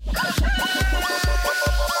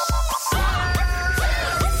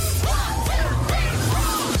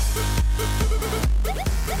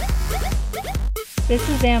This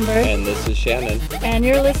is Amber. And this is Shannon. And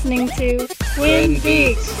you're listening to Twin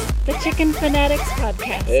Beaks, the Chicken Fanatics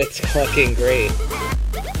podcast. It's fucking great.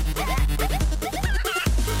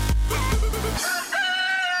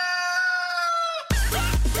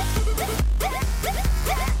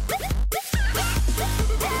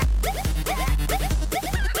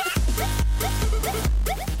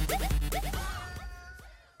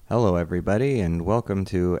 Hello, everybody, and welcome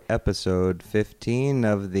to episode 15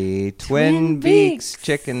 of the Twin Beaks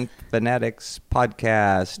Chicken Fanatics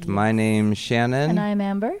podcast. My name's Shannon. And I'm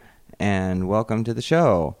Amber. And welcome to the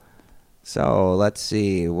show. So, let's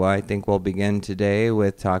see. Well, I think we'll begin today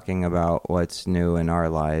with talking about what's new in our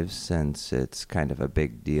lives, since it's kind of a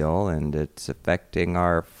big deal, and it's affecting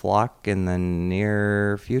our flock in the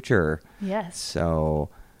near future. Yes. So,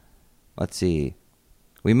 let's see.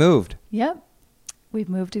 We moved. Yep. We've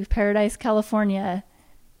moved to Paradise, California.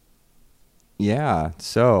 Yeah,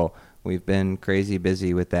 so we've been crazy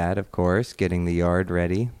busy with that, of course, getting the yard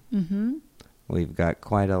ready. Mm-hmm. We've got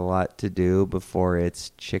quite a lot to do before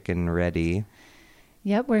it's chicken ready.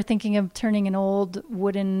 Yep, we're thinking of turning an old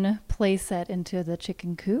wooden playset into the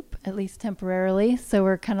chicken coop, at least temporarily. So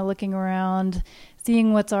we're kind of looking around,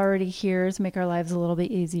 seeing what's already here to make our lives a little bit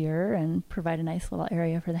easier and provide a nice little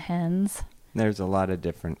area for the hens. There's a lot of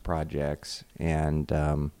different projects, and,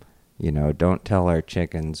 don't tell our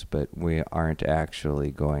chickens, but we aren't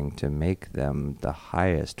actually going to make them the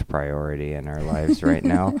highest priority in our lives right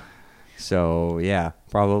now. So, yeah,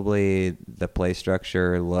 probably the play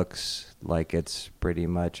structure looks like it's pretty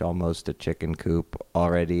much almost a chicken coop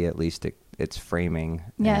already, at least it's framing.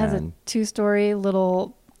 Yeah, it has a 2-story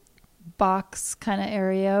little box kind of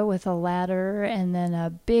area with a ladder, and then a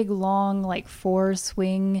big, long,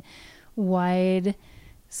 4-swing wide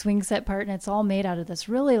swing set part, and it's all made out of this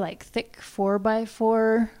really thick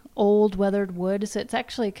 4x4 old weathered wood, so it's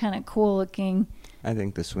actually kind of cool looking. I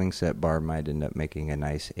think the swing set bar might end up making a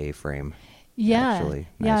nice A-frame. Yeah, actually.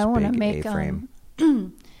 I want to make A-frame.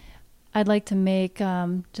 I'd like to make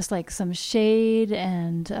just some shade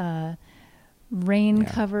and rain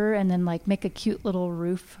cover, and then make a cute little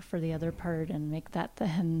roof for the other part, and make that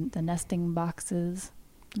the nesting boxes.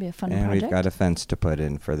 It'll be a fun project. And we've got a fence to put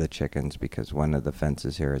in for the chickens because one of the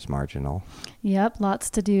fences here is marginal. Yep, lots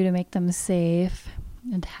to do to make them safe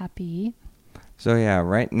and happy. So yeah,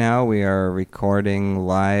 right now we are recording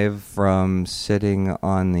live from sitting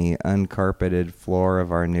on the uncarpeted floor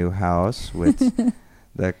of our new house with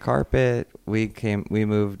the carpet. We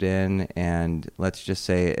moved in, and let's just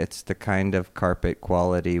say it's the kind of carpet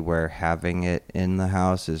quality where having it in the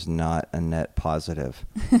house is not a net positive.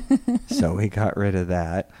 So we got rid of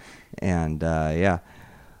that. And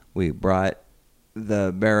we brought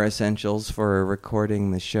the bare essentials for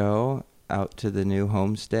recording the show out to the new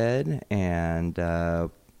homestead. And we're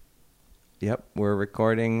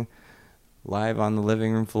recording live on the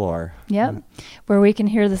living room floor. Yep, where we can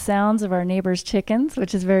hear the sounds of our neighbors' chickens,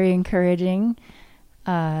 which is very encouraging.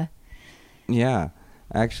 Yeah,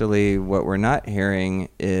 actually, what we're not hearing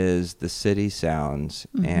is the city sounds,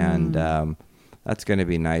 and that's going to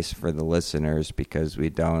be nice for the listeners because we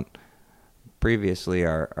don't. Previously,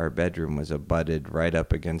 our bedroom was abutted right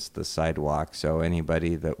up against the sidewalk, so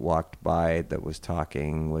anybody that walked by that was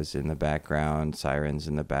talking was in the background, sirens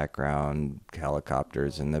in the background,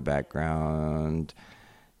 helicopters in the background.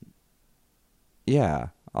 Yeah,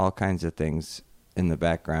 all kinds of things in the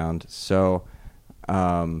background. So,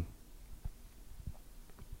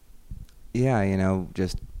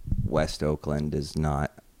 just West Oakland is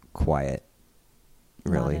not quiet.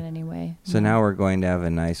 Really. Not in any way. So now we're going to have a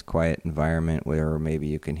nice quiet environment where maybe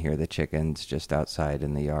you can hear the chickens just outside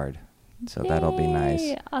in the yard. So that'll be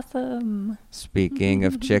nice. Awesome. Speaking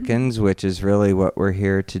of chickens, which is really what we're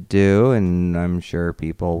here to do, and I'm sure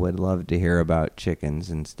people would love to hear about chickens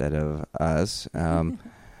instead of us.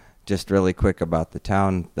 Just really quick about the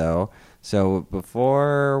town, though. So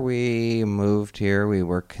before we moved here, we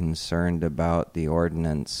were concerned about the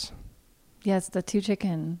ordinance. Yes, the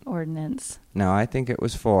 2-chicken ordinance. No, I think it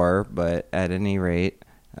was 4, but at any rate,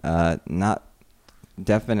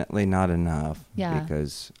 definitely not enough. Yeah.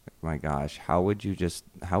 Because, my gosh, how would you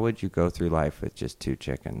go through life with just 2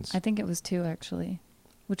 chickens? I think it was 2, actually,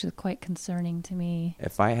 which is quite concerning to me.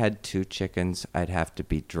 If I had 2 chickens, I'd have to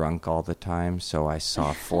be drunk all the time, so I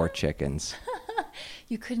saw 4 chickens.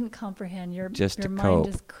 You couldn't comprehend. Your mind cope.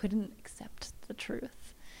 just couldn't accept the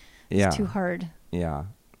truth. Yeah. It's too hard. Yeah,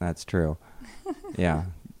 that's true. Yeah.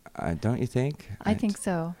 Don't you think? I think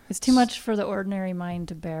so. It's too much for the ordinary mind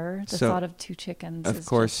to bear. The thought of 2 chickens. Of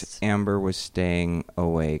course, Amber was staying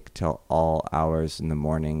awake till all hours in the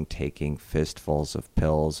morning, taking fistfuls of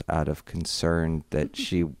pills out of concern that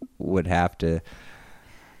she would have to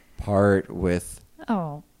part with...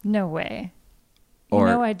 Oh, no way. Or,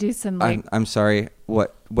 I do some like... I'm sorry.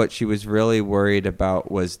 What she was really worried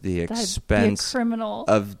about was the expense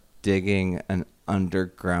of digging an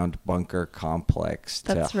underground bunker complex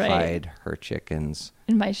to hide her chickens.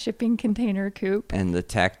 In my shipping container coop. And the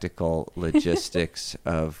tactical logistics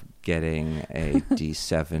of getting a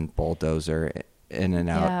D7 bulldozer in and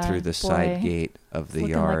out through the side gate of the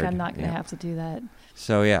yard. Like I'm not going to have to do that.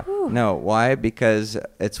 So, yeah. Whew. No, why? Because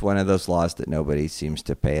it's one of those laws that nobody seems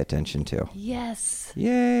to pay attention to. Yes.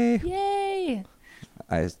 Yay. Yay.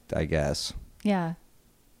 I guess. Yeah.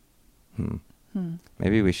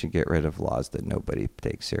 Maybe we should get rid of laws that nobody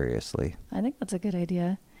takes seriously. I think that's a good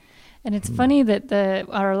idea. And it's funny that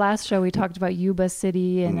our last show we talked about Yuba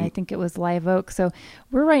City, and I think it was Live Oak. So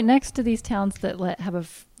we're right next to these towns that have a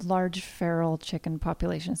large feral chicken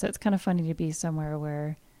population. So it's kind of funny to be somewhere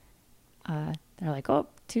where they're like,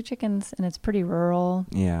 2 chickens, and it's pretty rural.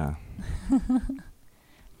 Yeah.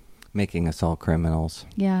 Making us all criminals.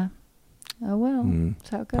 Yeah. Oh, well. That's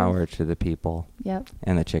how it goes. Power to the people. Yep.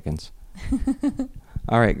 And the chickens.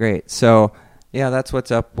 All right, great. So, yeah, that's what's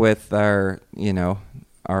up with our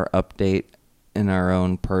update in our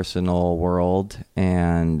own personal world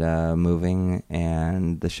and moving,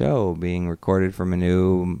 and the show being recorded from a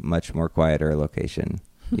new, much more quieter location.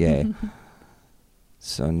 Yay.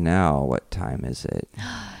 So now what time is it?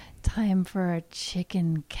 Time for our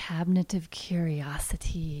chicken cabinet of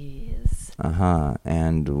curiosities.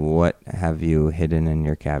 And what have you hidden in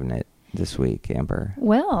your cabinet this week, Amber?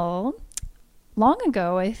 Well, long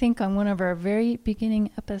ago, I think on one of our very beginning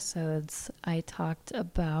episodes, I talked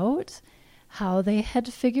about how they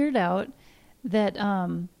had figured out that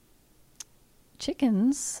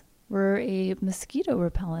chickens were a mosquito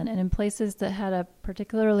repellent, and in places that had a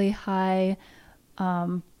particularly high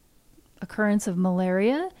occurrence of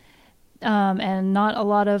malaria and not a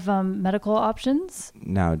lot of medical options.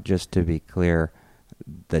 Now, just to be clear,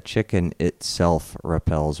 the chicken itself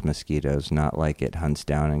repels mosquitoes, not like it hunts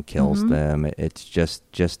down and kills them. It's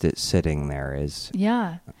just it sitting there is...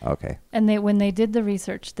 Yeah. Okay. And when they did the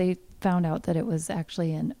research, they found out that it was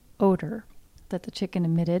actually an odor that the chicken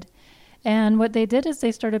emitted. And what they did is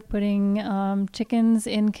they started putting chickens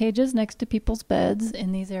in cages next to people's beds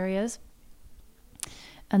in these areas.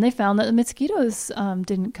 And they found that the mosquitoes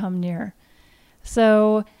didn't come near.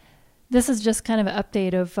 So this is just kind of an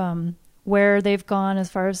update of where they've gone as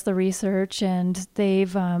far as the research, and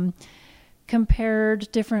they've compared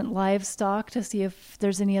different livestock to see if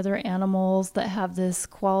there's any other animals that have this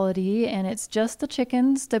quality. And it's just the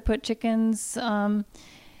chickens. They put chickens in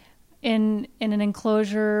an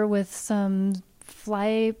enclosure with some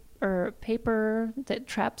fly or paper that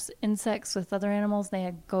traps insects with other animals. They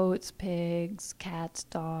had goats, pigs, cats,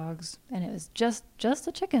 dogs, and it was just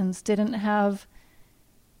the chickens didn't have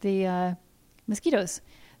the mosquitoes.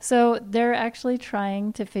 So they're actually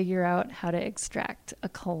trying to figure out how to extract a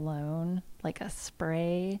cologne, like a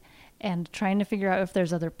spray, and trying to figure out if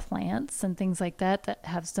there's other plants and things like that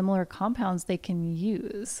have similar compounds they can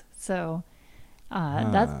use. So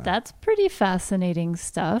that's pretty fascinating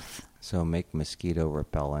stuff. So make mosquito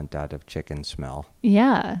repellent out of chicken smell.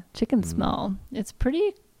 Yeah, chicken smell. It's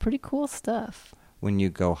pretty cool stuff. When you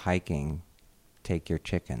go hiking, take your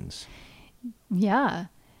chickens. Yeah.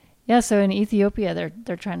 Yeah, so in Ethiopia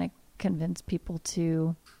they're trying to convince people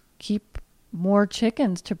to keep more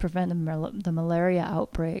chickens to prevent the malaria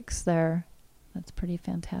outbreaks there. That's pretty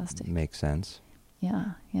fantastic. Makes sense.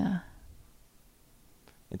 Yeah, yeah.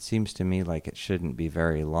 It seems to me like it shouldn't be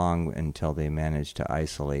very long until they manage to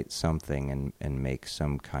isolate something and make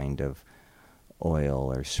some kind of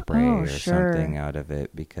oil or spray something out of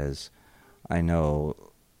it, because I know,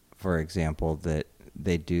 for example, that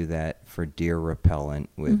they do that for deer repellent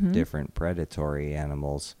with different predatory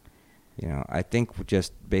animals. I think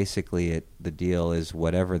just basically the deal is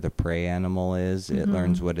whatever the prey animal is, it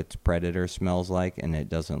learns what its predator smells like, and it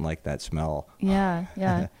doesn't like that smell. Yeah,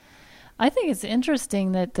 yeah. I think it's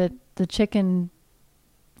interesting that the chicken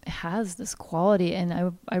has this quality,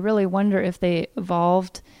 and I really wonder if they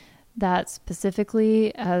evolved that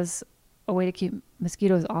specifically as a way to keep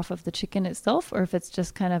mosquitoes off of the chicken itself, or if it's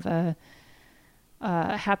just kind of a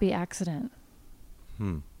happy accident.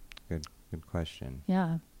 Good question.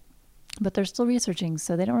 Yeah. But they're still researching,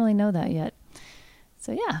 so they don't really know that yet.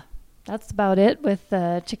 So yeah, that's about it with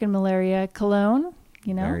chicken malaria cologne.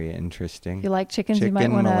 Very interesting. If you like chickens, you might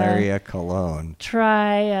want to malaria cologne.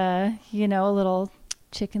 Try, a little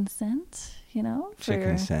chicken scent,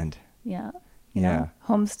 Chicken scent. Yeah. Yeah.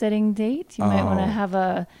 Homesteading date. You might want to have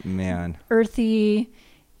a earthy,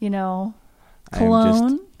 cologne.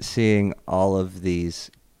 I'm just seeing all of these,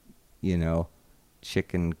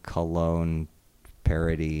 chicken cologne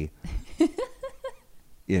parody,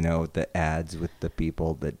 the ads with the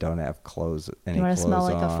people that don't have any clothes on. You want to smell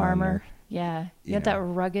like a farmer? Or, Yeah. You get that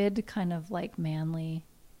rugged kind of like manly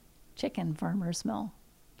chicken farmer smell.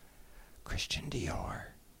 Christian Dior.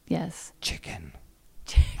 Yes. Chicken.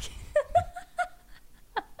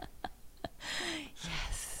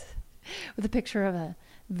 Yes. With a picture of a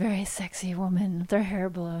very sexy woman with their hair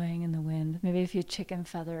blowing in the wind. Maybe a few chicken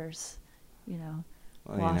feathers,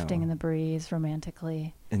 wafting in the breeze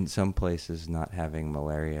romantically. In some places, not having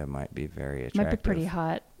malaria might be very attractive. Might be pretty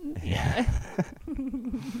hot. Yeah.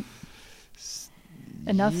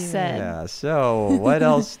 Enough said. Yeah. So what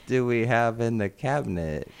else do we have in the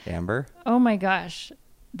cabinet, Amber? Oh my gosh.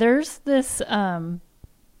 There's this thing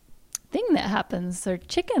that happens. So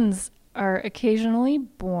chickens are occasionally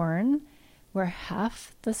born where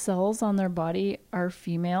half the cells on their body are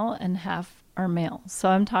female and half are male. So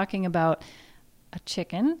I'm talking about a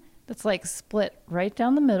chicken that's like split right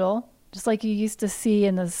down the middle, just like you used to see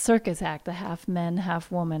in the circus act, the half men,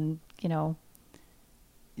 half woman,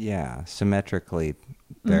 Yeah, symmetrically,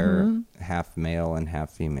 they're half male and half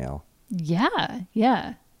female. Yeah,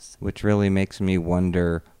 yeah. Which really makes me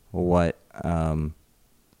wonder what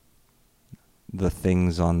the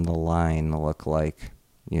things on the line look like,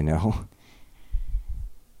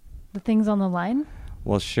 The things on the line?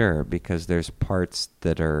 Well, sure, because there's parts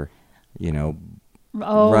that are,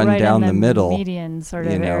 run right down in the middle. Median sort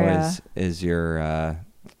of area. Is your,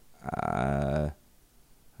 I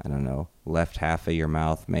don't know, left half of your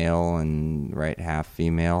mouth male and right half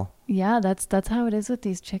female. Yeah, that's how it is with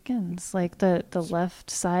these chickens. Like the left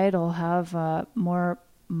side will have more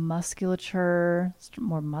musculature,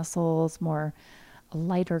 more muscles, more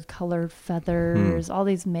lighter colored feathers, all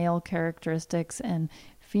these male characteristics and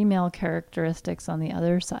female characteristics on the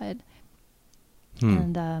other side.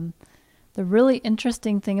 And the really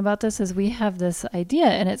interesting thing about this is we have this idea,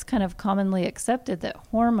 and it's kind of commonly accepted, that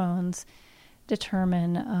hormones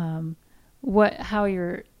determine how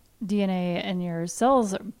your DNA and your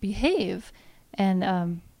cells behave,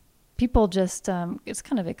 and people just it's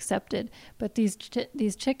kind of accepted. But these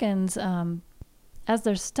chickens, as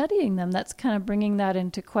they're studying them, that's kind of bringing that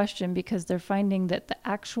into question, because they're finding that the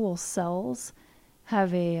actual cells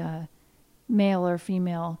have a male or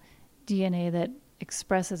female DNA that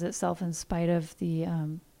expresses itself in spite of the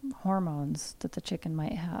hormones that the chicken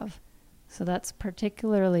might have. So that's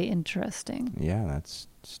particularly interesting. Yeah, that's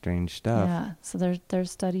strange stuff. Yeah, so they're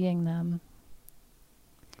studying them.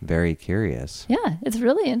 Very curious. Yeah, it's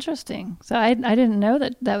really interesting. So I didn't know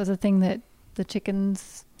that was a thing that the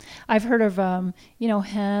chickens. I've heard of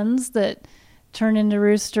hens that turn into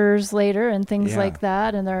roosters later and things like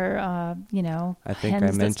that, and they're I think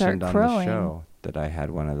hens I mentioned on crowing. the show that I had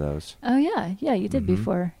one of those. Oh yeah, you did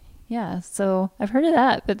before. Yeah, so I've heard of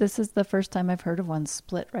that, but this is the first time I've heard of one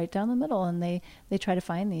split right down the middle, and they try to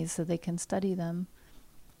find these so they can study them.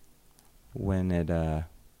 When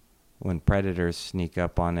predators sneak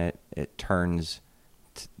up on it, it turns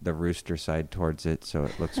the rooster side towards it, so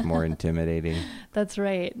it looks more intimidating. That's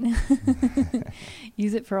right.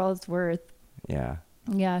 Use it for all it's worth. Yeah.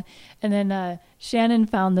 Yeah, and then Shannon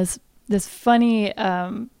found this funny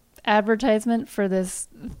advertisement for this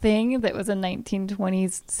thing that was a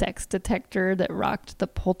 1920s sex detector that rocked the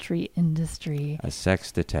poultry industry. A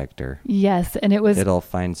sex detector. Yes, and it'll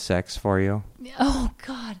find sex for you. Oh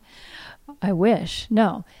God, I wish.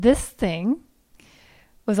 No, this thing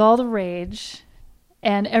was all the rage,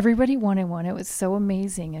 and everybody wanted one. It was so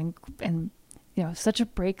amazing and such a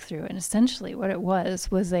breakthrough. And essentially, what it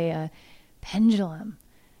was a pendulum,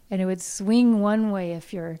 and it would swing one way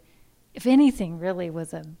if anything really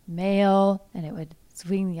was a male, and it would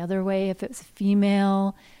swing the other way if it was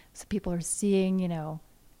female. So people are seeing,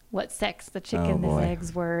 what sex the chicken's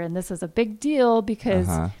eggs were. And this is a big deal because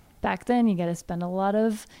back then you got to spend a lot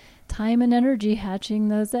of time and energy hatching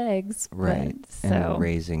those eggs. Right. And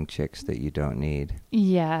raising chicks that you don't need.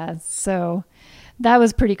 Yeah. So that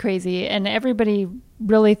was pretty crazy. And everybody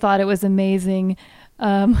really thought it was amazing.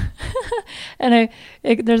 And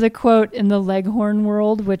there's a quote in the Leghorn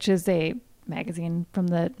World, which is a magazine from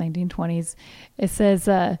the 1920s. It says,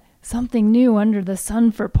 something new under the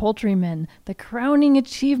sun for poultrymen, the crowning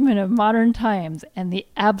achievement of modern times, and the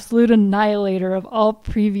absolute annihilator of all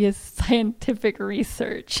previous scientific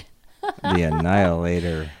research. The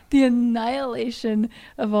Annihilator. The annihilation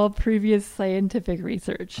of all previous scientific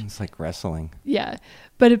research. It's like wrestling. Yeah.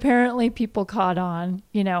 But apparently people caught on.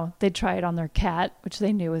 They'd try it on their cat, which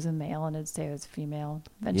they knew was a male, and it'd say it was female.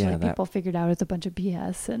 Eventually people figured out it was a bunch of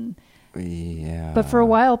BS. But for a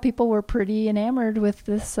while, people were pretty enamored with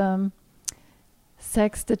this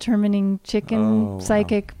sex determining chicken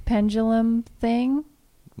psychic pendulum thing.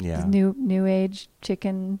 Yeah. The new age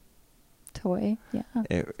chicken toy. Yeah.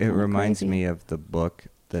 It reminds me of the book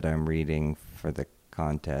that I'm reading for the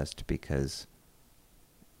contest because,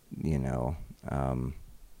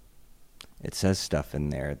 it says stuff in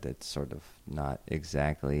there that's sort of not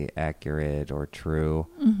exactly accurate or true.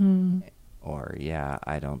 Mm-hmm. Or,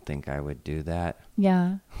 I don't think I would do that.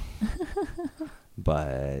 Yeah.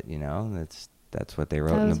 But, that's what they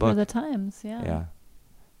wrote in the book. Those were the times, yeah. Yeah.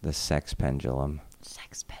 The sex pendulum.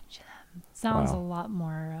 Sex pendulum. Sounds a lot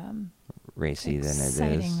more racy than it is.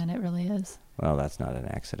 Exciting than it really is. Well, that's not an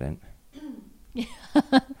accident.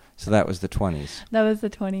 So that was the 20s. That was the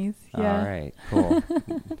 20s, yeah. All right, cool.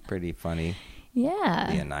 Pretty funny. Yeah.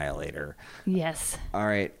 The Annihilator. Yes. All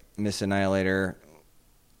right, Miss Annihilator,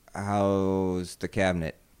 how's the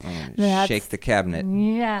cabinet? Shake the cabinet.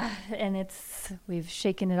 Yeah, and we've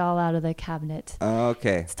shaken it all out of the cabinet.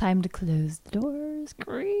 Okay. It's time to close the doors.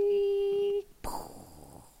 Creak.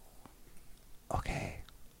 Okay.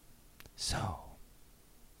 So,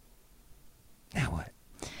 now what?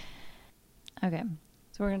 Okay.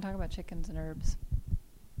 So we're going to talk about chickens and herbs.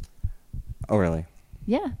 Oh, really?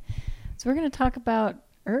 Yeah. So we're going to talk about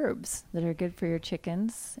herbs that are good for your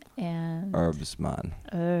chickens and Herbs, man.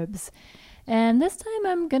 Herbs. And this time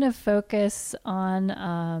I'm going to focus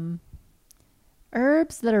on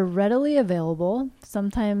herbs that are readily available,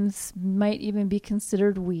 sometimes might even be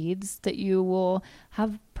considered weeds that you will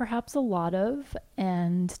have perhaps a lot of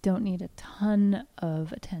and don't need a ton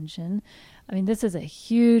of attention. I mean, this is a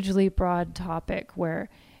hugely broad topic where,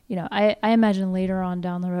 I imagine later on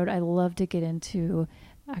down the road, I love to get into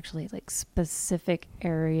actually like specific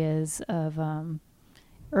areas of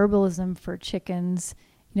herbalism for chickens.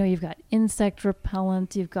 You've got insect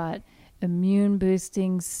repellent, you've got immune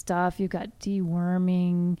boosting stuff, you've got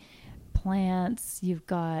deworming plants, you've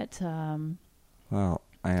got well,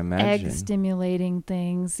 I imagine egg stimulating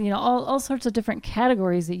things, all sorts of different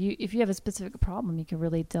categories that if you have a specific problem, you can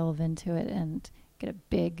really delve into it and get a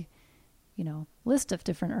big, list of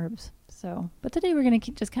different herbs. But today we're going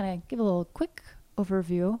to just kind of give a little quick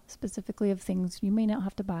overview specifically of things you may not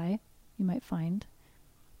have to buy, you might find.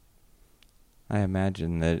 I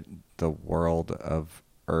imagine that the world of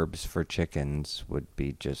herbs for chickens would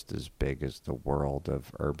be just as big as the world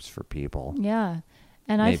of herbs for people. Yeah.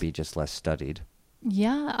 And maybe just less studied.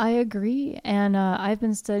 Yeah, I agree. And I've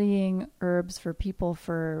been studying herbs for people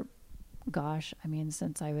for,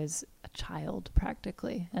 since I was a child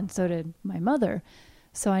practically. And so did my mother.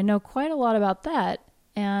 So I know quite a lot about that.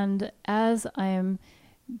 And as I'm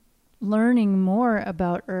learning more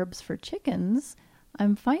about herbs for chickens,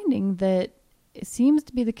 I'm finding that it seems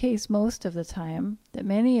to be the case most of the time that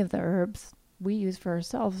many of the herbs we use for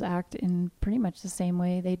ourselves act in pretty much the same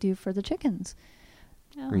way they do for the chickens.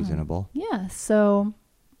 Reasonable. Yeah, so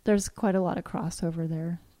there's quite a lot of crossover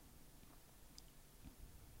there.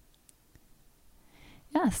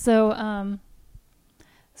 Yeah, so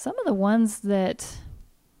some of the ones that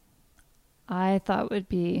I thought would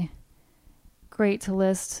be great to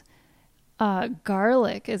list,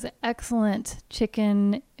 garlic is an excellent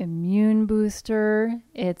chicken immune booster.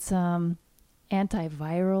 It's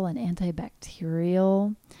antiviral and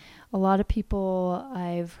antibacterial. A lot of people,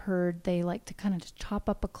 I've heard, they like to kind of just chop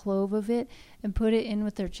up a clove of it and put it in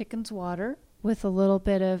with their chicken's water with a little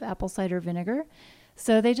bit of apple cider vinegar.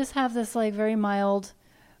 So they just have this like very mild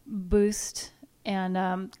boost.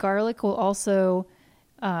 And garlic will also,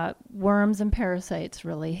 worms and parasites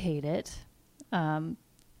really hate it.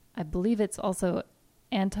 I believe it's also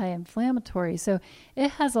anti-inflammatory. So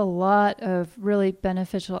it has a lot of really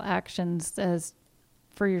beneficial actions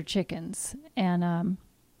for your chickens. And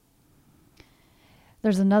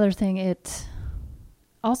there's another thing. It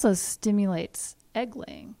also stimulates egg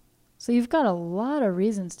laying. So you've got a lot of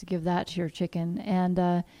reasons to give that to your chicken.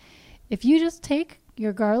 And if you just take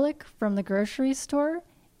your garlic from the grocery store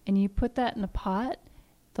and you put that in a pot,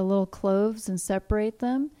 the little cloves, and separate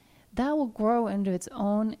them, that will grow into its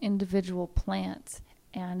own individual plant.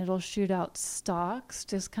 And it'll shoot out stalks,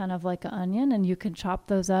 just kind of like an onion, and you can chop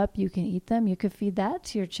those up. You can eat them. You could feed that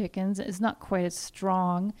to your chickens. It's not quite as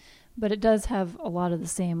strong, but it does have a lot of the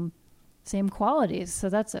same qualities. So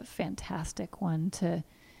that's a fantastic one to,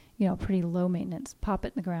 pretty low maintenance. Pop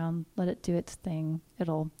it in the ground, let it do its thing.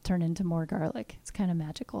 It'll turn into more garlic. It's kind of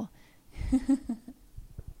magical.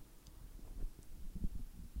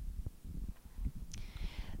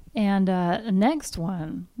 And the next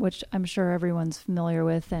one, which I'm sure everyone's familiar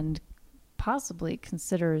with and possibly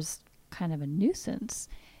considers kind of a nuisance,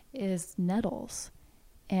 is nettles.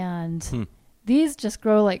 And these just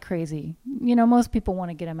grow like crazy. You know, most people want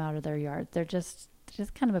to get them out of their yard. They're just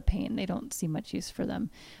kind of a pain. They don't see much use for them.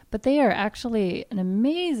 But they are actually an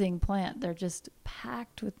amazing plant. They're just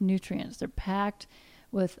packed with nutrients. They're packed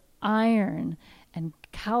with iron and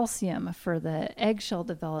calcium for the eggshell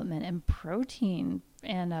development and protein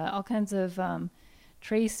and all kinds of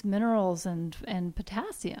trace minerals and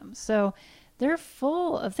potassium. So they're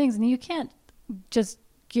full of things. And you can't just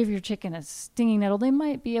give your chicken a stinging nettle. They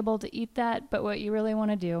might be able to eat that, but what you really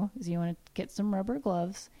want to do is you want to get some rubber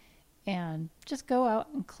gloves and just go out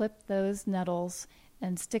and clip those nettles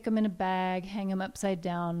and stick them in a bag, hang them upside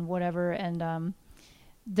down, whatever, and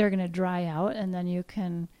they're going to dry out, and then you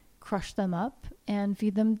can crush them up and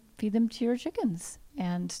feed them to your chickens.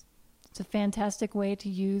 And it's a fantastic way to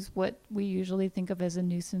use what we usually think of as a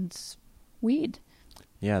nuisance weed.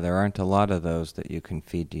 Yeah, there aren't a lot of those that you can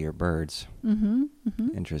feed to your birds. Mm-hmm.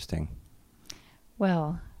 Mm-hmm. Interesting.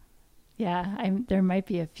 Well, yeah, there might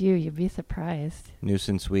be a few. You'd be surprised.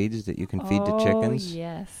 Nuisance weeds that you can feed to chickens? Oh,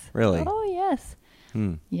 yes. Really? Oh, yes.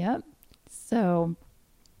 Hmm. Yep. So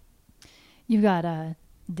you've got a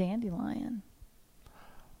dandelion.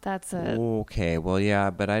 That's a... Okay, well,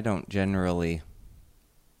 yeah, but I don't generally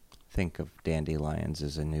think of dandelions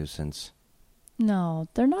as a nuisance. No,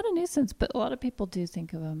 they're not a nuisance, but a lot of people do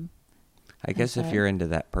think of them. I guess if you're into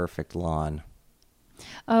that perfect lawn.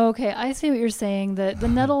 Oh, okay, I see what you're saying. The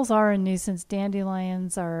nettles are a nuisance.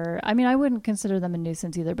 Dandelions are... I mean, I wouldn't consider them a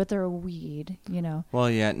nuisance either, but they're a weed, you know. Well,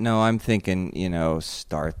 yeah, no, I'm thinking,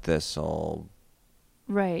 star thistle.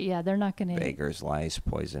 Right, yeah, they're not going to... Beggars lice,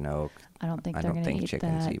 poison oak. I don't think they're going to eat that. I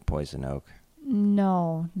don't think chickens eat poison oak.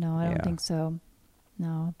 No, I don't think so.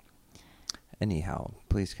 No. Anyhow,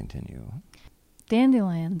 please continue.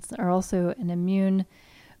 Dandelions are also an immune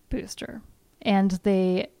booster, and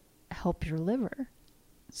they help your liver.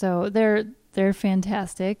 So they're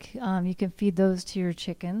fantastic. You can feed those to your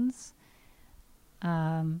chickens.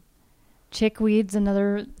 Chickweed's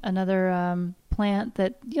another plant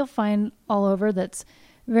that you'll find all over that's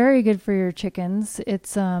very good for your chickens.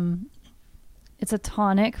 It's a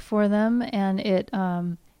tonic for them,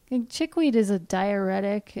 and chickweed is a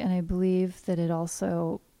diuretic, and I believe that it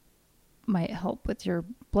also might help with your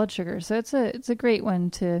blood sugar. So it's a great one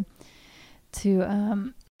to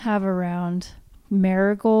have around.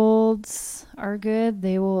 Marigolds are good.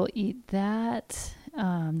 They will eat that.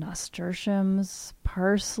 Nasturtiums,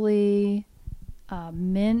 parsley,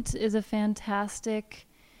 mint is a fantastic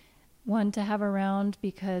one to have around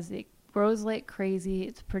because it grows like crazy.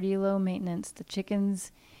 It's pretty low maintenance. The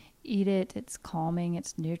chickens eat it. It's calming.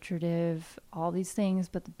 It's nutritive. All these things.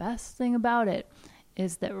 But the best thing about it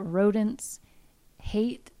is that rodents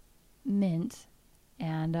hate mint,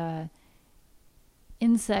 and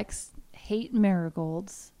insects hate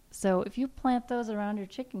marigolds. So if you plant those around your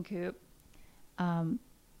chicken coop,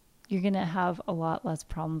 you're going to have a lot less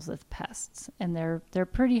problems with pests. And they're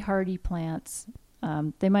pretty hardy plants.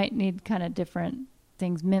 They might need kind of different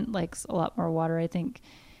things. Mint likes a lot more water. I think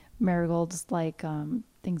marigolds like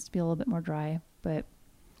things to be a little bit more dry. But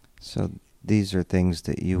so these are things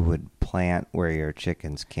that you would plant where your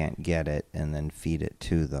chickens can't get it and then feed it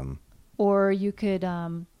to them. Or you could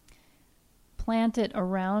plant it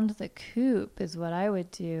around the coop is what I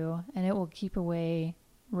would do, and it will keep away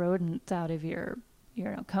rodents out of your,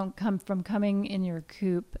 coming in your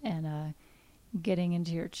coop and getting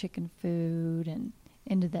into your chicken food and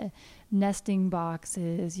into the nesting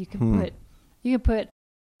boxes. You can put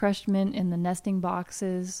crushed mint in the nesting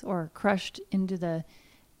boxes or crushed into the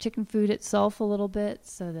chicken food itself a little bit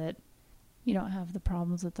so that you don't have the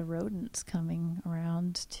problems with the rodents coming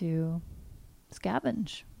around to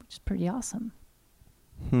scavenge, which is pretty awesome.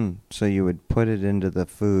 So you would put it into the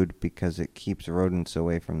food because it keeps rodents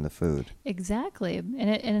away from the food. Exactly.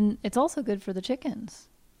 And it's also good for the chickens.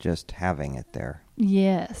 Just having it there.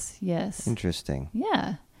 Yes. Interesting.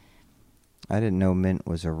 Yeah. I didn't know mint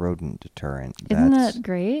was a rodent deterrent. Isn't that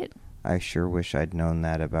great? I sure wish I'd known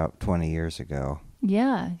that about 20 years ago.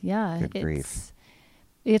 Yeah. Good grief.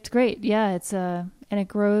 It's great. Yeah, and it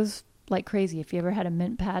grows like crazy. If you ever had a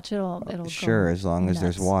mint patch, it'll sure, as long as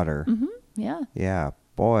there's water. Mm-hmm. Yeah. Yeah,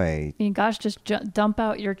 boy. I mean, gosh, just dump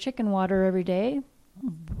out your chicken water every day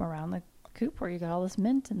around the coop where you got all this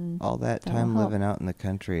mint, and all that time living out in the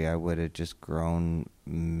country, I would have just grown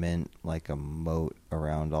mint like a moat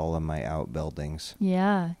around all of my outbuildings.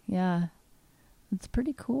 Yeah. It's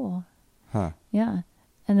pretty cool. Huh. Yeah.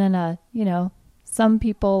 And then, some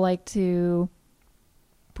people like to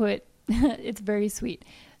put, it's very sweet.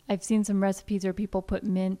 I've seen some recipes where people put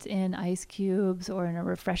mint in ice cubes or in a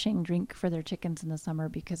refreshing drink for their chickens in the summer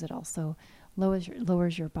because it also lowers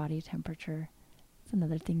your body temperature. That's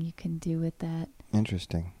another thing you can do with that.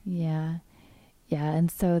 Interesting. Yeah. Yeah. And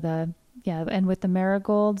so and with the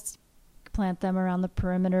marigolds, plant them around the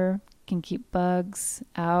perimeter, can keep bugs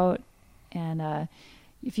out. And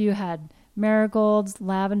if you had marigolds,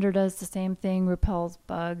 lavender does the same thing, repels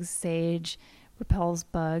bugs, sage repels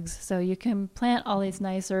bugs. So you can plant all these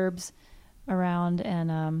nice herbs around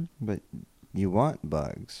and But you want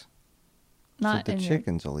bugs. not so the in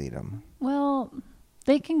chickens will eat them. Well,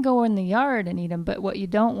 they can go in the yard and eat them, but what you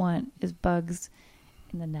don't want is bugs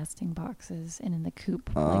in the nesting boxes and in the coop,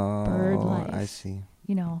 like bird lice. I see.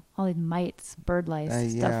 You know, all these mites, bird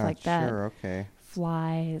lice, stuff like that. Sure, okay.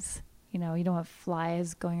 Flies. You know, you don't have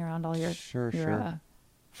flies going around all your Sure.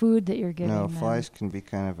 Food that you're giving No, them. flies can be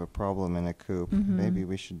kind of a problem in a coop. Mm-hmm. Maybe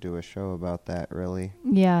we should do a show about that, really.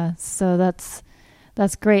 Yeah, so that's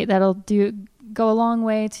great. That'll go a long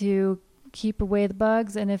way to keep away the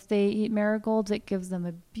bugs. And if they eat marigolds, it gives them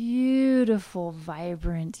a beautiful,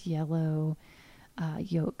 vibrant yellow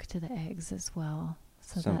yolk to the eggs as well.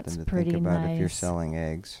 So Something that's to pretty think about nice. if you're selling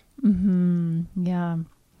eggs. Mm-hmm. Yeah.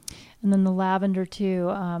 And then the lavender too.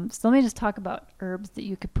 So let me just talk about herbs that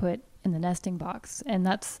you could put in the nesting box. And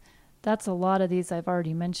that's a lot of these I've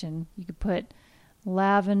already mentioned. You could put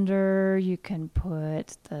lavender, you can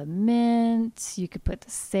put the mint, you could put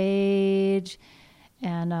the sage,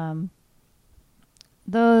 and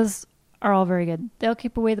those are all very good. They'll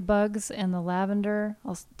keep away the bugs, and the lavender,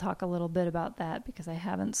 I'll talk a little bit about that because I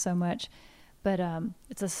haven't so much. But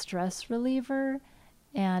it's a stress reliever,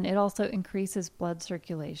 and it also increases blood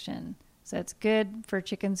circulation. So it's good for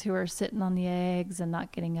chickens who are sitting on the eggs and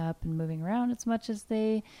not getting up and moving around as much as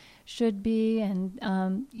they should be. And,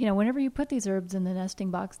 whenever you put these herbs in the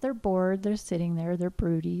nesting box, they're bored, they're sitting there, they're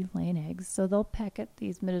broody, laying eggs. So they'll peck at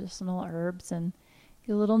these medicinal herbs and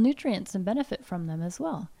get little nutrients and benefit from them as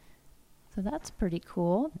well. So that's pretty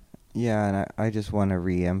cool. Yeah, and I just want to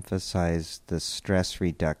re-emphasize the stress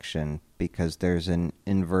reduction because there's an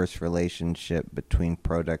inverse relationship between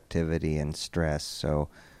productivity and stress. So,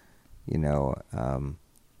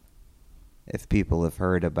 if people have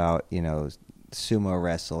heard about, sumo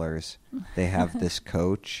wrestlers, they have this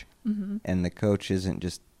coach, Mm-hmm. and the coach isn't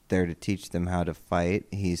just there to teach them how to fight.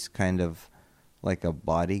 He's kind of like a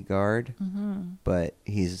bodyguard, Mm-hmm. but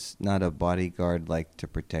he's not a bodyguard like to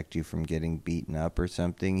protect you from getting beaten up or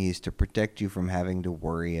something. He's to protect you from having to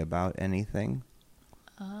worry about anything.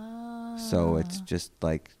 So it's just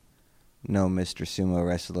like, no, Mr. Sumo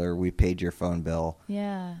Wrestler, we paid your phone bill.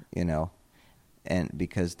 Yeah. And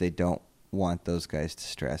because they don't want those guys to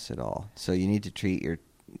stress at all. So you need to treat your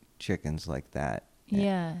chickens like that.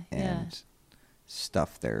 Yeah. And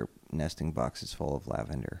stuff their nesting boxes full of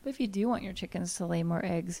lavender. But if you do want your chickens to lay more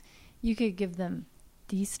eggs, you could give them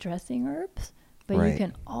de-stressing herbs, but you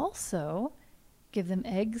can also give them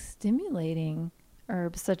egg-stimulating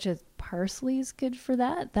herbs, such as parsley is good for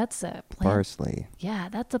that. That's a plant. Parsley. Yeah,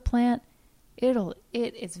 that's a plant. It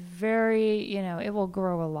is very, it will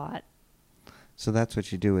grow a lot. So that's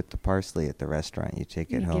what you do with the parsley at the restaurant. You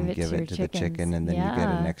take it home, give it to the chicken, and then you get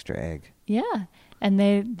an extra egg. Yeah. And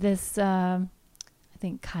I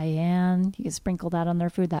think cayenne, you can sprinkle that on their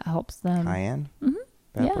food. That helps them. Cayenne? Mm-hmm.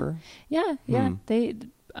 Pepper? Yeah. They,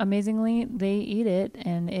 amazingly, they eat it,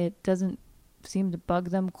 and it doesn't seem to bug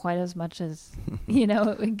them quite as much as,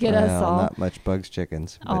 it would get us all. Not much bugs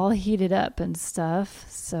chickens. All heated up and stuff.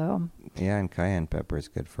 So. Yeah, and cayenne pepper is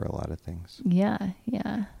good for a lot of things. Yeah.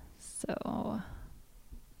 So.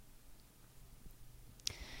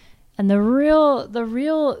 And the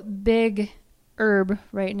real big herb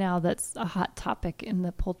right now that's a hot topic in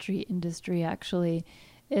the poultry industry actually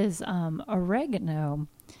is oregano.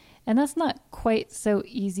 And that's not quite so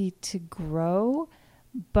easy to grow,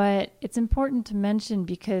 but it's important to mention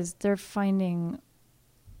because they're finding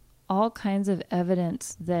all kinds of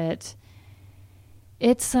evidence that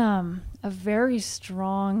it's a very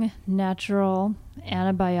strong natural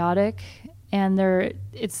antibiotic, and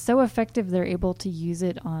it's so effective they're able to use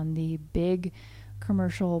it on the big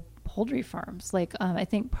commercial poultry farms. Like I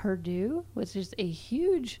think Purdue, which is a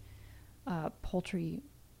huge poultry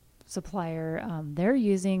supplier, they're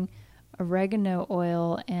using oregano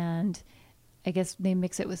oil, and I guess they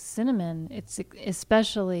mix it with cinnamon. It's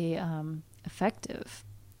especially effective.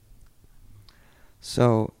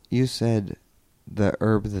 So you said the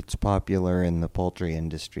herb that's popular in the poultry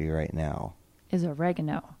industry right now Is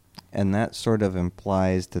oregano. And that sort of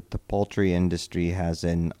implies that the poultry industry has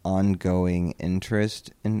an ongoing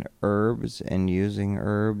interest in herbs and using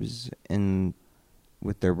herbs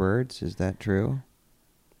with their birds. Is that true?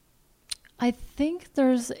 I think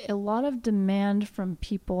there's a lot of demand from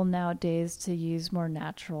people nowadays to use more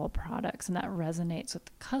natural products, and that resonates with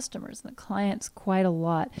the customers and the clients quite a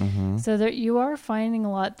lot. Mm-hmm. So there, you are finding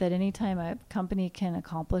a lot that anytime a company can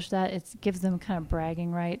accomplish that, it gives them kind of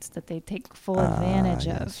bragging rights that they take full advantage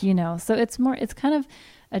of, you know. So it's kind of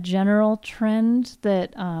a general trend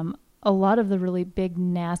that a lot of the really big,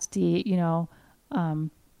 nasty, you know,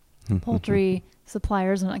 poultry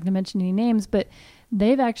suppliers, I'm not going to mention any names, but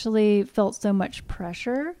they've actually felt so much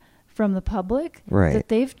pressure from the public that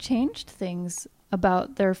they've changed things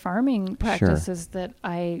about their farming practices that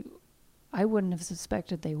I wouldn't have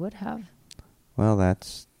suspected they would have. Well,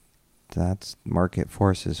 that's market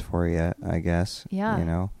forces for you, I guess. Yeah. You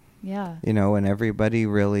know? Yeah. You know, when everybody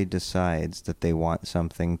really decides that they want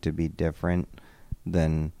something to be different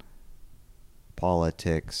than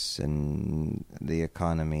politics and the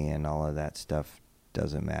economy and all of that stuff,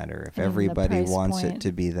 doesn't matter. If everybody wants it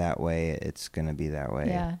to be that way, it's going to be that way.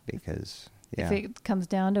 Yeah. Because, if it comes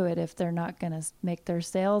down to it, if they're not going to make their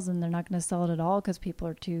sales and they're not going to sell it at all because people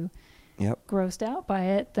are too grossed out by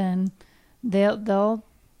it, then they'll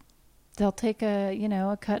take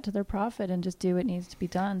a cut to their profit and just do what needs to be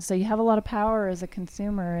done. So you have a lot of power as a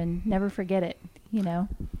consumer, and never forget it, you know?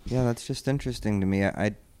 Yeah, that's just interesting to me.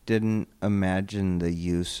 I didn't imagine the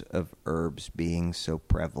use of herbs being so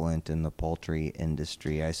prevalent in the poultry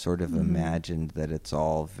industry. I sort of imagined that it's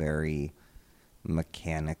all very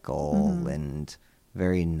mechanical and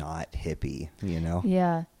very not hippie, you know?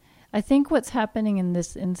 Yeah. I think what's happening in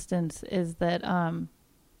this instance is that I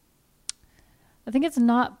think it's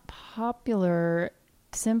not popular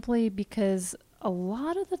simply because a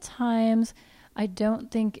lot of the times I don't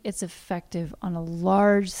think it's effective on a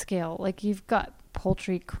large scale. Like, you've got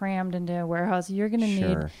poultry crammed into a warehouse, you're going to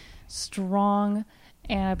need strong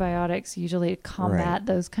antibiotics usually to combat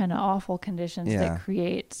those kind of awful conditions that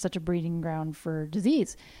create such a breeding ground for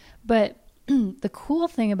disease. But the cool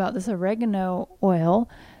thing about this oregano oil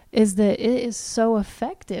is that it is so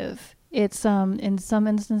effective. It's in some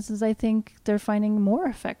instances, I think they're finding more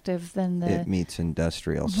effective than it meets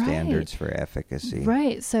industrial standards for efficacy.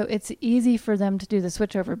 Right. So it's easy for them to do the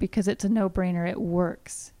switchover because it's a no-brainer. It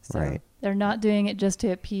works. So they're not doing it just to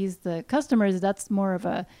appease the customers. That's more of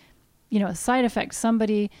a side effect.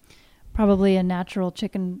 Somebody, probably a natural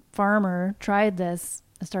chicken farmer, tried this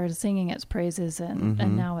and started singing its praises,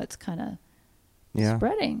 and now it's kind of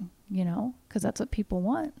spreading, because that's what people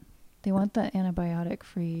want. They want the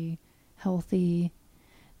antibiotic-free, healthy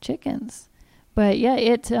chickens. But yeah,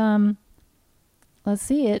 it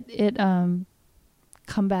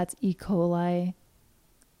combats E. coli,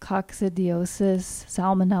 coccidiosis,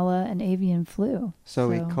 salmonella, and avian flu.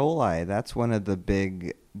 So E. coli, that's one of the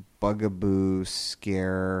big bugaboo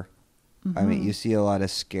scare. I mean, you see a lot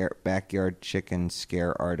of backyard chicken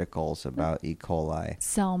scare articles about E. coli.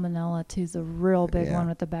 Salmonella too is a real big one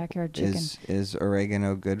with the backyard chicken. Is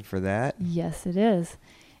oregano good for that? Yes, it is.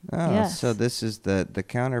 Oh, yes. So this is the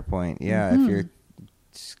counterpoint. Yeah, if you're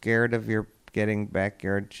scared of your getting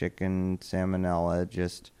backyard chicken salmonella,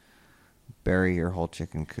 just bury your whole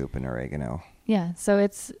chicken coop in oregano. Yeah, so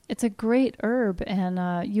it's a great herb,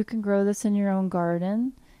 and you can grow this in your own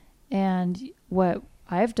garden. And what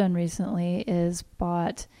I've done recently is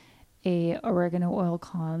bought a oregano oil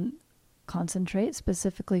concentrate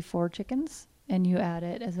specifically for chickens, and you add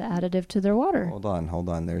it as an additive to their water. Hold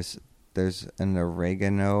on. There's an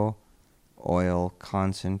oregano oil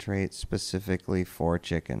concentrate specifically for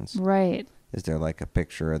chickens. Right. Is there like a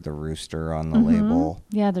picture of the rooster on the label?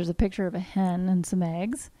 Yeah, there's a picture of a hen and some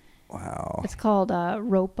eggs. Wow. It's called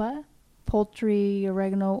Ropa poultry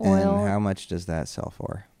oregano oil. And how much does that sell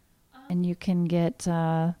for? And you can get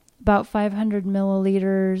about 500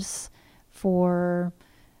 milliliters for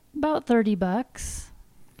about $30.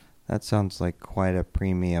 That sounds like quite a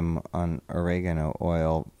premium on oregano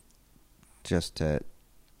oil just to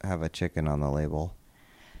have a chicken on the label.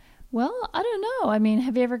 Well, I don't know. I mean,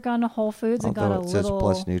 have you ever gone to Whole Foods and got a little... it says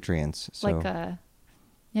plus nutrients. So.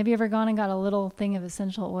 Have you ever gone and got a little thing of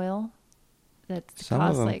essential oil? Some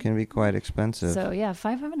of them can be quite expensive. So, yeah,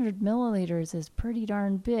 500 milliliters is pretty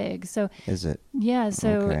darn big. So is it? Yeah,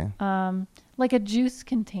 so like a juice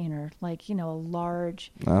container, like, a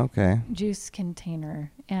large juice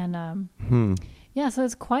container. And, yeah, so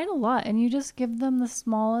it's quite a lot. And you just give them the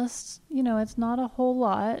smallest, it's not a whole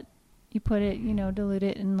lot. You put it, dilute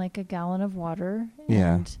it in like a gallon of water.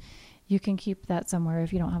 And you can keep that somewhere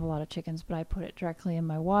if you don't have a lot of chickens. But I put it directly in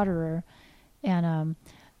my waterer. And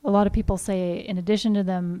a lot of people say, in addition to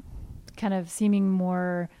them kind of seeming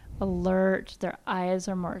more alert, their eyes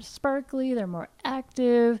are more sparkly, they're more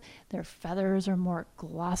active, their feathers are more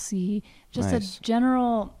glossy. Just a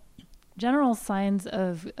general general signs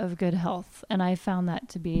of good health. And I found that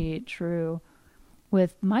to be true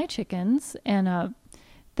with my chickens. And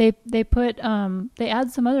they put they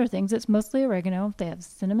add some other things. It's mostly oregano. They have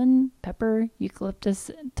cinnamon, pepper,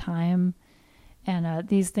 eucalyptus, thyme. And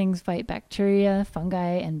these things fight bacteria,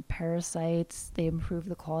 fungi, and parasites. They improve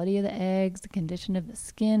the quality of the eggs, the condition of the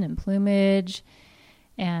skin and plumage.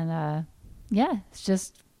 And yeah, it's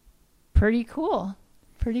just pretty cool.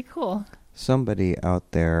 Pretty cool. Somebody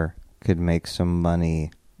out there could make some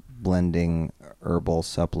money blending herbal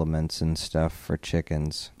supplements and stuff for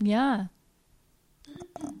chickens. Yeah.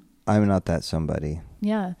 I'm not that somebody.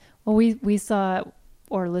 Yeah. Well, we saw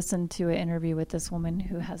or listened to an interview with this woman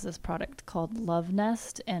who has this product called Love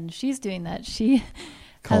Nest, and she's doing that. She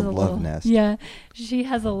Called has a Love little, Nest. Yeah. She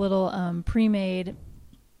has a little pre-made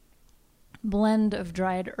blend of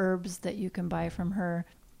dried herbs that you can buy from her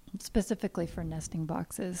specifically for nesting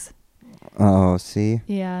boxes. Oh, see?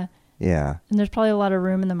 Yeah. Yeah. And there's probably a lot of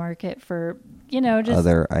room in the market for, just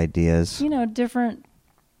other ideas. Different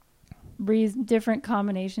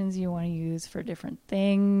combinations you want to use for different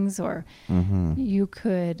things, or you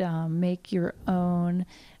could make your own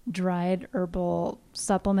dried herbal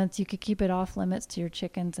supplements. You could keep it off limits to your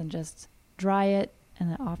chickens and just dry it and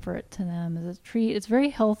then offer it to them as a treat. It's very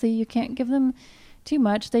healthy. You can't give them too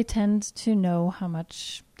much. They tend to know how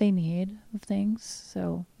much they need of things,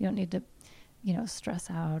 so you don't need to, stress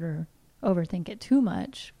out or overthink it too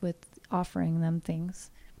much with offering them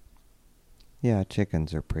things. Yeah,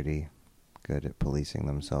 chickens are pretty good at policing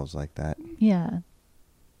themselves like that. Yeah.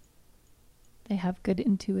 They have good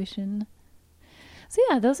intuition. So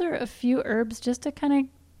yeah, those are a few herbs just to kind of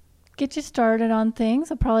get you started on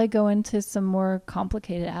things. I'll probably go into some more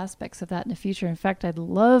complicated aspects of that in the future. In fact, I'd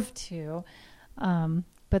love to.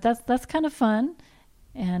 But that's kind of fun.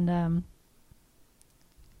 And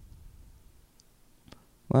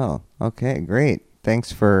well, okay, great.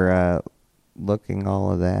 Thanks for looking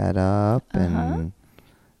all of that up and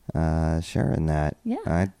sharing that. Yeah.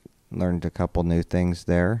 I learned a couple new things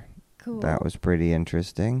there. Cool. That was pretty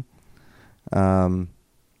interesting.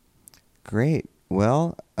 Great.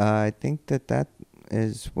 Well, I think that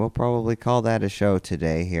is, we'll probably call that a show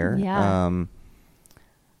today here. Yeah.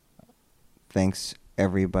 Thanks,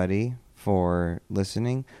 everybody, for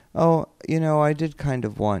listening. Oh, I did kind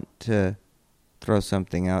of want to throw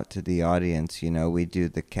something out to the audience. We do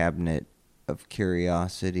the Cabinet of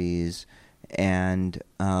Curiosities, and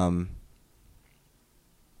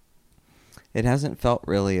it hasn't felt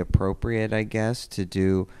really appropriate, I guess, to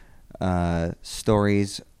do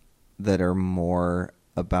stories that are more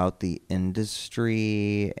about the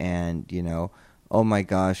industry and, oh my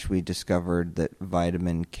gosh, we discovered that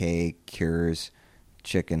vitamin K cures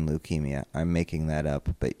chicken leukemia. I'm making that up,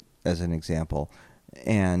 but as an example.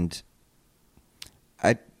 And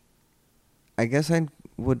I guess I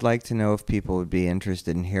would like to know if people would be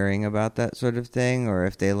interested in hearing about that sort of thing, or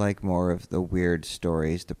if they like more of the weird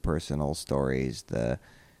stories, the personal stories, the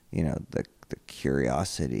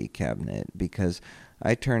curiosity cabinet, because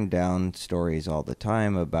I turn down stories all the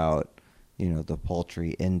time about, the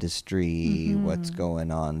poultry industry, what's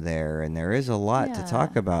going on there. And there is a lot to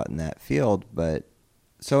talk about in that field. But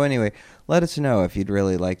so anyway, let us know if you'd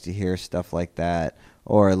really like to hear stuff like that,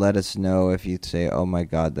 or let us know if you'd say, oh my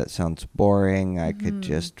God, that sounds boring. I could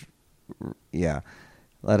just,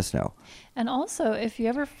 let us know. And also, if you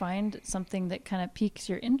ever find something that kind of piques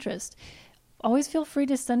your interest, always feel free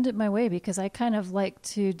to send it my way, because I kind of like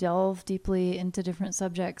to delve deeply into different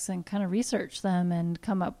subjects and kind of research them and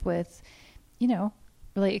come up with,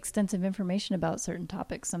 really extensive information about certain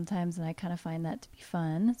topics sometimes. And I kind of find that to be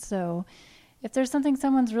fun. So if there's something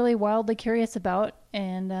someone's really wildly curious about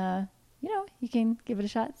and, you can give it a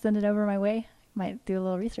shot, send it over my way. Might do a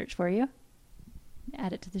little research for you,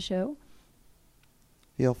 add it to the show.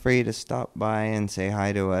 Feel free to stop by and say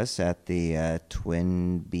hi to us at the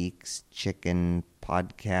Twin Beaks Chicken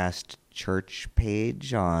Podcast Church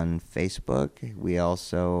page on Facebook. We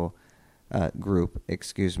also, group,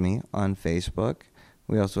 on Facebook.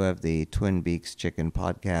 We also have the Twin Beaks Chicken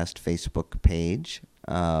Podcast Facebook page,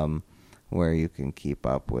 where you can keep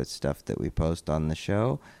up with stuff that we post on the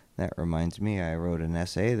show. That reminds me, I wrote an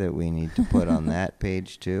essay that we need to put on that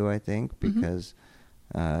page too, I think, because,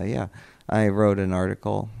 I wrote an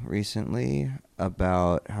article recently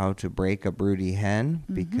about how to break a broody hen,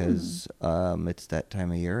 because it's that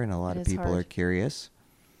time of year and a lot of people are curious.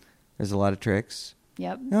 There's a lot of tricks.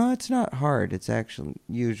 Yep. No, it's not hard. It's actually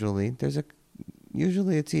usually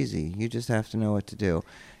it's easy. You just have to know what to do.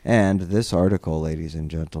 And this article, ladies and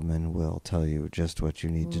gentlemen, will tell you just what you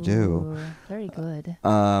need to do. Very good.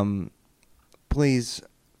 Please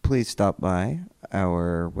please stop by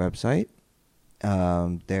our website.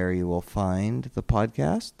 There you will find the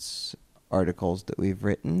podcasts, articles that we've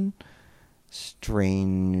written,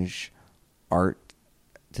 strange art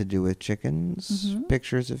to do with chickens,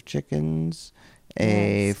 pictures of chickens,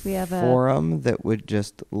 a forum that would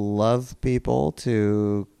just love people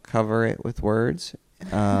to cover it with words.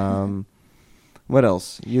 What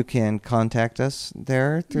else? You can contact us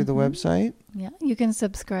there through the website. Yeah, you can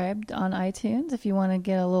subscribe on iTunes if you want to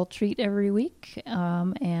get a little treat every week.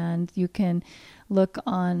 And you can look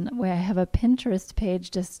on where I have a Pinterest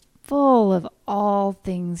page just full of all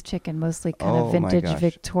things chicken, mostly kind of vintage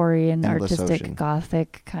Victorian, Endless artistic, ocean.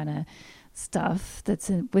 Gothic kind of stuff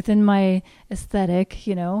that's within my aesthetic,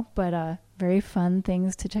 but very fun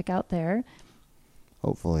things to check out there.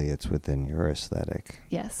 Hopefully it's within your aesthetic.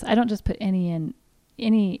 Yes, I don't just put any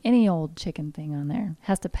old chicken thing on there. It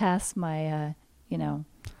has to pass my,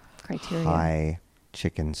 criteria. High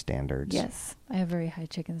chicken standards. Yes, I have very high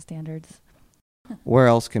chicken standards. Where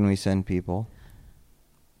else can we send people?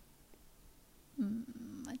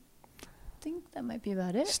 I think that might be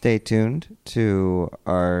about it. Stay tuned to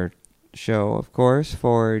our show, of course,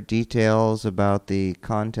 for details about the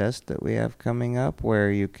contest that we have coming up, where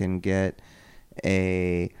you can get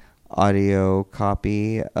a audio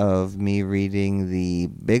copy of me reading the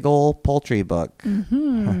Big Ol' Poultry Book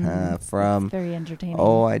from It's very entertaining.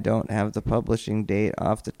 I don't have the publishing date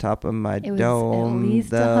off the top of my It was dome. at least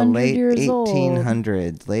The 100 late years old.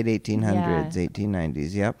 1800s, late 1800s, Yeah.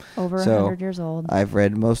 1890s. Yep. Over So 100 years old. I've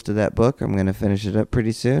read most of that book. I'm going to finish it up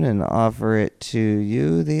pretty soon and offer it to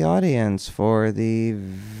you, the audience, for the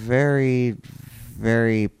very,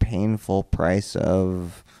 very painful price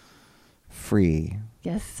of free.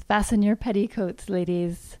 Yes, fasten your petticoats,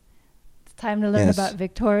 ladies. It's time to learn about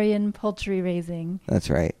Victorian poultry raising. That's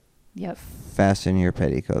right. Yep. Fasten your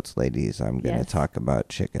petticoats, ladies. I'm going to Yes. talk about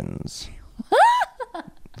chickens.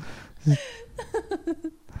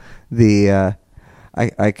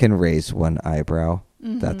 I can raise one eyebrow.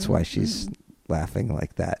 That's why she's laughing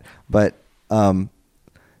like that. But and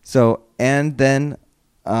then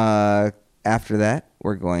after that,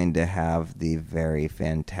 we're going to have the very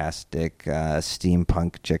fantastic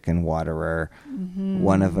steampunk chicken waterer,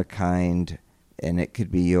 one of a kind, and it could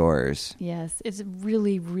be yours. Yes, it's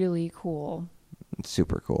really, really cool. It's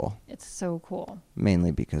super cool. It's so cool. Mainly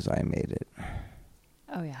because I made it.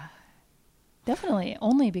 Oh, yeah. Definitely.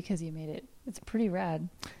 Only because you made it. It's pretty rad.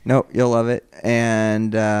 No, you'll love it.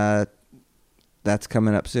 And that's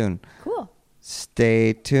coming up soon. Cool.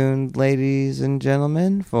 Stay tuned, ladies and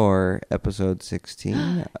gentlemen, for episode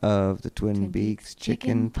 16 of the Twin Beaks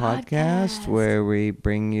Chicken Podcast, where we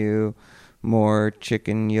bring you more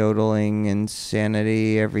chicken yodeling,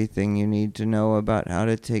 insanity, everything you need to know about how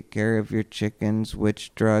to take care of your chickens,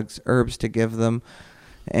 which drugs, herbs to give them,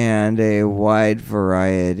 and a wide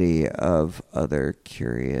variety of other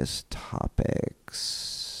curious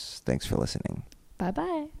topics. Thanks for listening.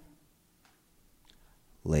 Bye-bye.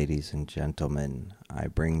 Ladies and gentlemen, I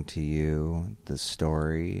bring to you the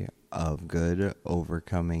story of good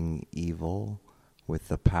overcoming evil with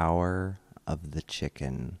the power of the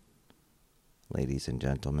chicken. Ladies and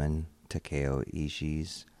gentlemen, Tacheo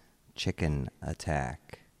Ischi's Chicken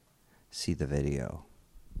Attack. See the video.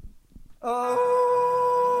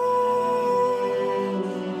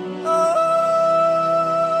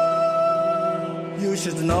 You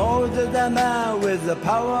should know that a man with the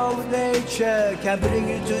power of nature can bring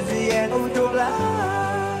you to the end of your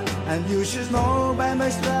life. And you should know by my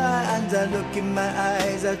smile and the look in my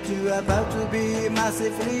eyes that you are about to be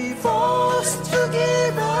massively forced to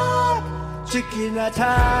give up. Chicken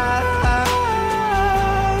attack,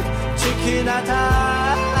 chicken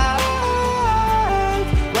attack.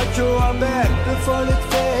 Watch your back before it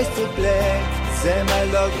fades to black. C'est ma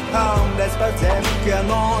log pound, laisse pas t'aimer que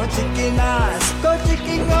mon chicken ass. Go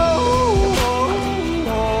chicken go,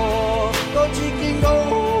 go chicken go.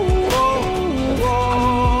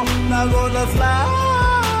 Now gonna fly,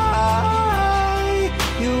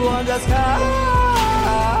 you on the sky.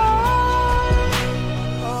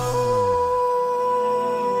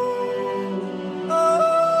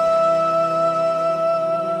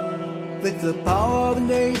 With the power of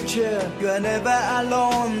nature, you are never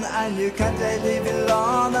alone, and you can't live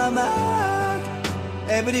alone, man.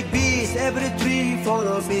 Every beast, every tree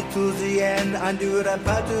follows me to the end, and you're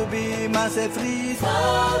about to be massively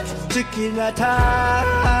fucked. Chicken attack,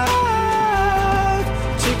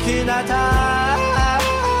 chicken attack.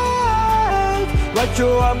 Watch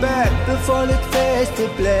your back before it fades to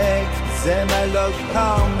black. C'est ma log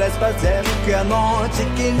pound, laisse pas t'aimer que mon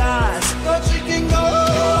chicken ass. Go chicken go,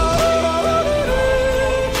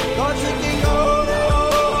 go chicken go.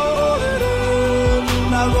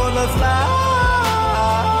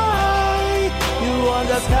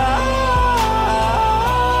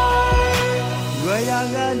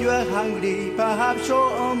 you are hungry, perhaps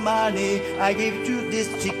show money. I give you this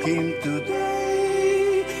chicken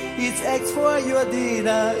today. It's eggs for your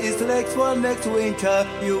dinner, it's legs for next winter.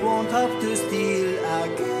 You won't have to steal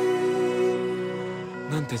again.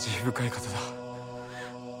 なんて慈悲深い方だ。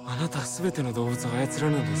あなたすべての動物を操ら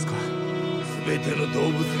ないのですか。すべての動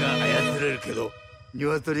物が操れるけど、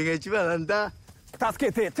鶏が一番なんだ。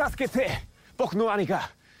助けて助けて、僕の兄が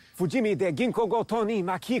不死身で銀行強盗に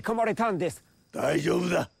巻き込まれたんです。大丈夫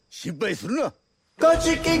だ、心配するな。 Go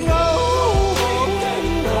chicken go,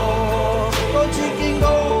 go chicken go,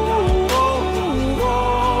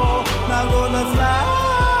 now gonna fly,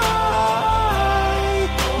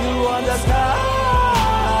 you on the sky.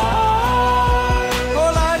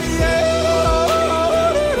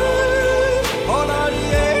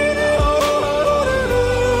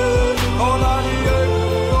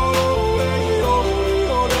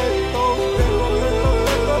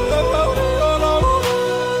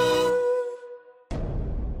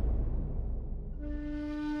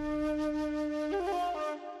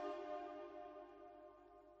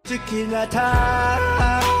 Chicken attack,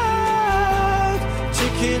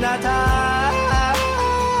 chicken attack.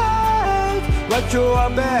 Watch your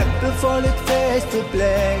back before it fades to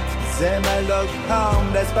black. Them I look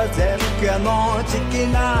harmless, but them cannot.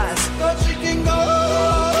 Chicken ass, go chicken go,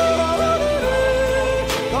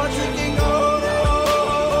 go chicken go.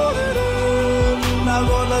 Now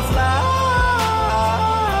gonna fly.